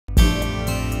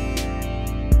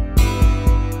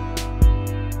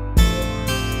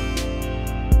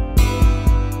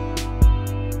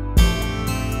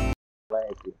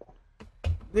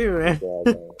Dude,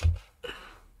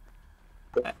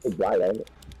 It's right, ain't it?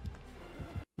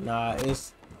 nah,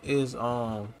 it's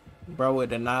bro with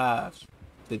the knives,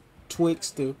 the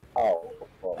Twixter. Oh,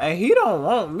 fuck. Hey, he don't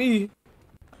want me.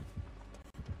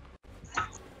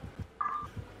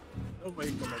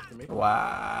 Nobody come after me.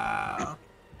 Wow.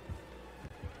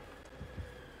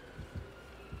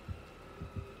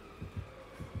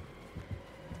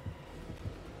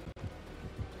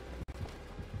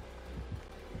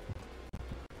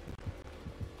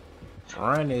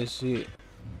 Run this shit.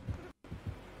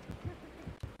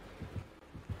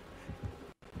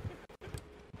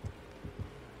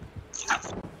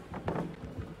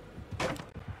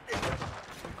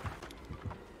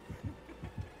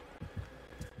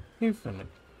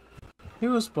 He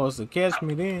was supposed to catch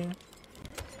me then.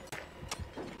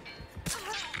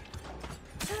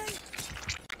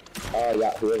 Oh,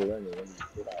 yeah, whoever running.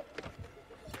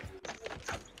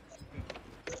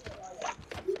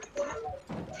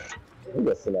 He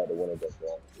just sent out the winner just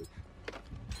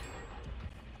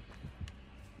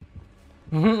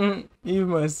wrong. You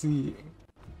must see it.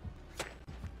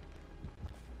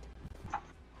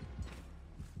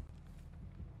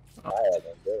 I had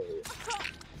them there.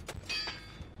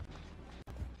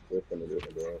 We're finna do it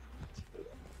again.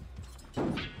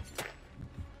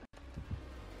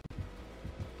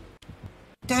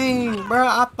 Dang, bro,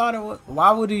 I thought it was.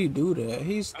 Why would he do that?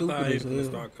 He's stupid I thought he as was gonna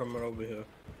hell. start coming over here.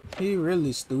 He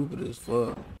really stupid as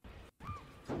fuck.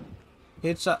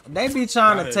 They be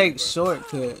trying to take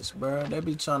shortcuts, bro. They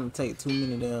be trying to take too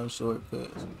many damn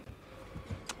shortcuts.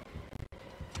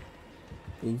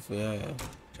 Goofy ass.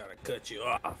 Trying to cut you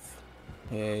off.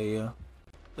 Yeah, yeah.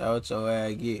 That's what your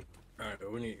ass get.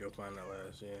 Alright, we need to go find that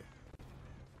last, yeah.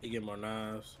 You get more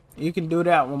knives. You can do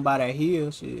that one by that hill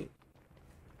shit.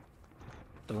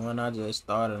 The one I just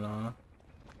started on.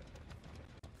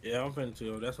 Yeah, I'm finna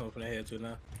to. That's what I'm finna head to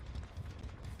now.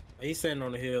 He's sitting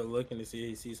on the hill looking to see if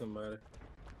he sees somebody.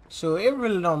 So it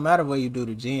really don't matter where you do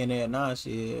the gen at now,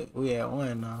 shit. We at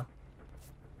one now.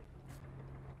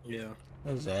 Yeah.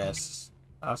 His ass.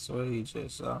 I swear he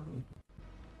just saw me.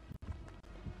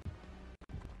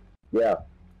 Yeah.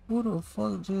 Who the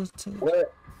fuck just took?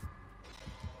 What?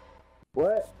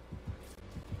 What?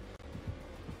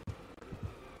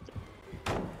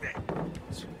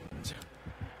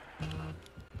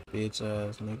 Bitch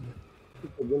ass nigga.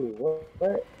 Really,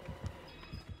 what?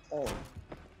 Oh.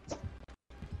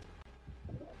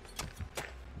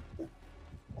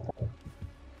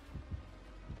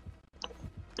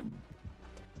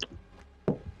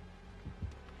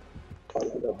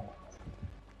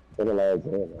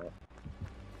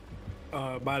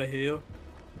 By the hill.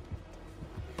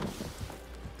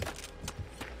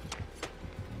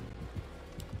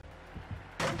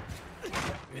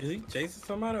 Is he chasing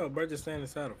somebody or bro just standing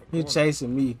inside of him? He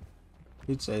chasing me.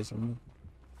 He chasing me.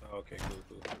 Oh, okay,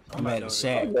 cool. I'm at the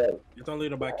shack. Just don't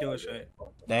leave nobody kill a shack.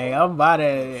 Dang, I'm about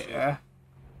to.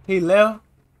 He left.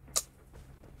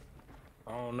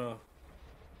 I don't know.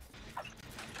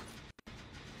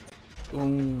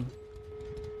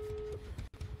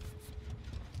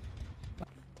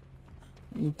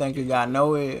 You think you got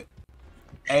nowhere?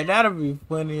 Hey, that'll be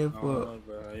funny if fuck.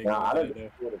 Nah, I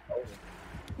don't.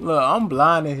 Look, I'm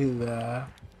blinding his eye.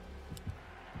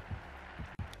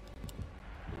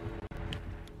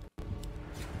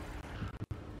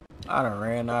 I done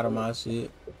ran out of my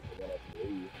shit.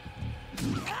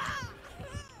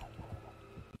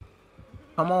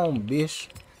 Come on, bitch.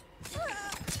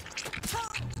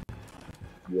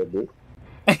 Yeah, bitch.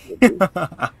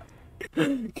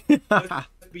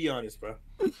 Let's be honest, bro.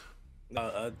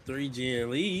 A 3G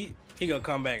lead, he gonna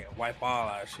come back and wipe all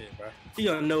our shit, bro. He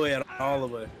gonna know it all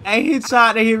of us. Hey, he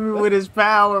tried to hit me with his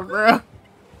power, bro.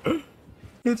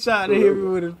 He tried to hit me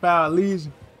with his power,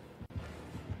 Legion.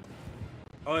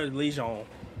 Oh, it's Legion.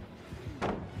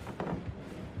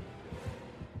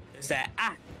 It's that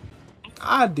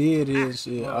I did his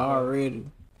shit already. He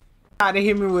tried to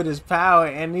hit me with his power,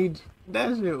 and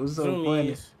that shit was so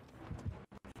funny.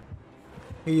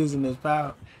 He using his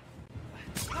power.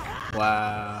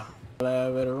 Wow. I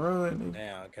better run.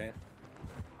 Damn, okay.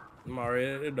 I'm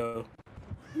already at the door.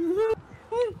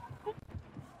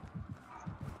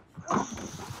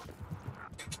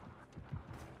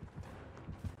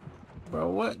 Bro,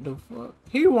 what the fuck?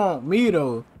 He want me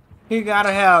though. He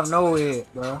gotta have no head,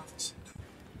 bro.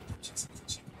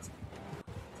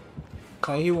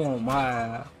 Cause he want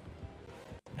my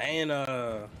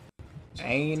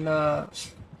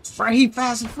bro, he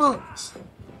fast as fuck.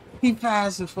 He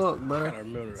fast as fuck, bro.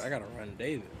 I gotta run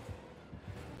David.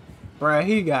 Bro,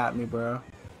 he got me, bro.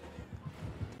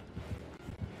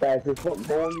 Fast as fuck,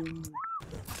 boy.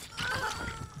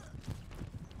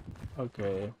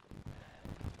 Okay.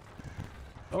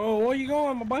 Oh, where you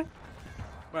going, my boy?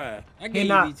 Bruh, I gave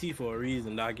you BT for a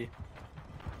reason, doggy.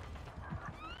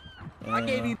 Yeah. I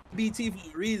gave you BT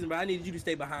for a reason, but I needed you to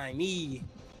stay behind me.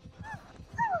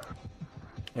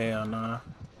 Hell nah.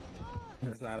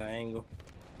 That's not an angle.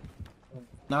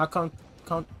 Nah, come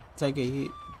take a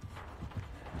hit.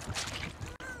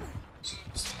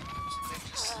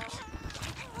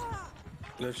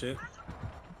 Good shit.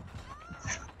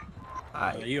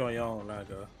 Alright. You on your own now,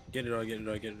 go. Get it up, get it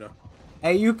up, get it up.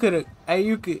 Hey, you could.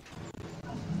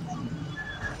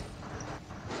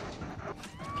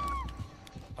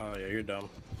 Oh yeah, you're dumb.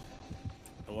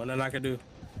 The one that I could do.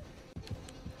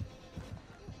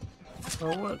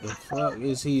 Oh, what the fuck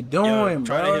is he doing, Yo,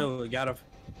 try to bro? heal her.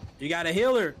 You got a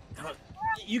healer.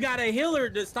 You got a healer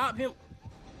to stop him.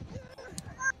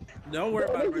 Don't worry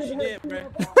about it, bro. She dead,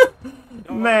 bro.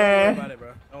 Don't worry about it,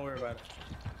 bro. Don't worry about it.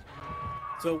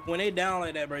 So when they down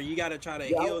like that, bro, you gotta try to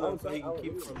heal them so you can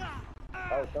keep from.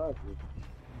 I was trying to.